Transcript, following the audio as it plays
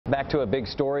Back to a big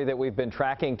story that we've been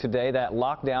tracking today, that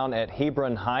lockdown at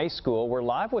Hebron High School. We're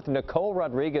live with Nicole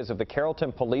Rodriguez of the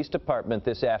Carrollton Police Department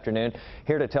this afternoon,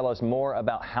 here to tell us more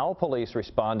about how police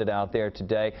responded out there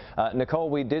today. Nicole,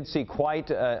 we did see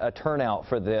quite a turnout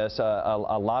for this,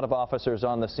 a lot of officers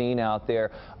on the scene out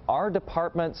there. Are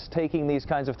departments taking these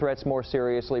kinds of threats more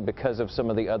seriously because of some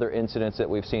of the other incidents that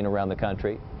we've seen around the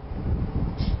country?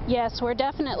 Yes, we're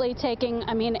definitely taking,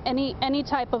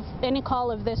 any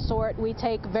call of this sort we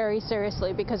take very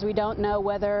seriously, because we don't know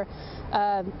whether,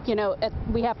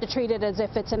 we have to treat it as if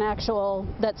it's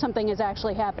that something is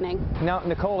actually happening. Now,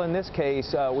 Nicole, in this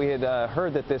case, we had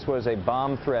heard that this was a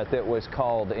bomb threat that was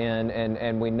called in,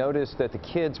 and we noticed that the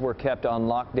kids were kept on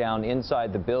lockdown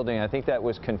inside the building. I think that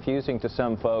was confusing to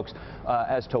some folks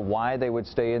as to why they would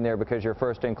stay in there, because your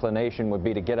first inclination would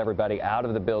be to get everybody out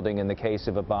of the building in the case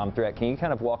of a bomb threat. Can you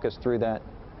kind of walk us through that?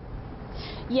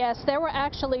 Yes, there were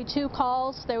actually two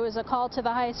calls. There was a call to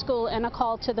the high school and a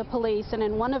call to the police, and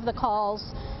in one of the calls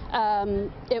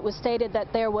it was stated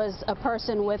that there was a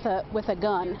person with a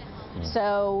gun.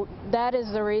 So that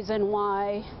is the reason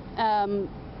why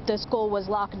the school was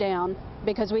locked down,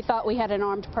 because we thought we had an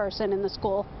armed person in the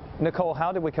school. Nicole,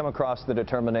 how did we come across the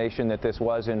determination that this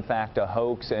was in fact a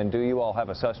hoax, and do you all have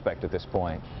a suspect at this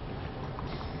point?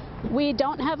 We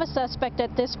don't have a suspect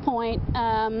at this point.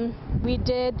 We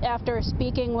did, after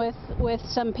speaking with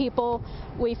some people,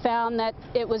 we found that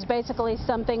it was basically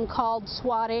something called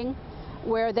swatting,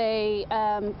 where they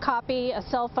copy a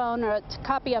cell phone or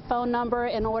copy a phone number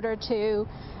in order to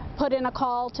put in a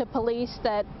call to police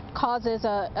that causes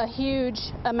a huge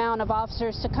amount of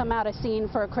officers to come out of scene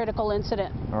for a critical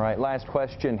incident. All right, last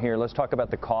question here. Let's talk about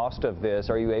the cost of this.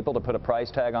 Are you able to put a price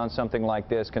tag on something like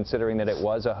this, considering that it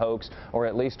was a hoax, or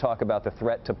at least talk about the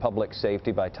threat to public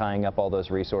safety by tying up all those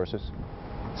resources?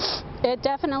 It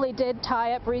definitely did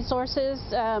tie up resources.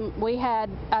 We had,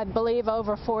 I believe,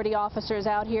 over 40 officers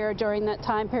out here during that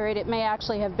time period. It may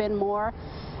actually have been more.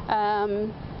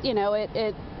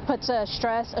 It puts a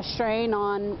strain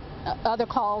on other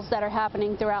calls that are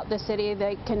happening throughout the city.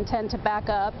 They can tend to back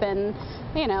up, and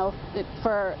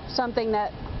for something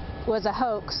that was a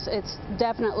hoax, it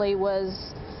definitely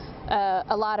was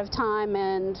a lot of time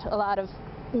and a lot of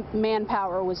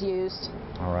manpower was used.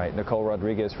 All right, Nicole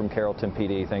Rodriguez from Carrollton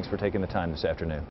PD, thanks for taking the time this afternoon.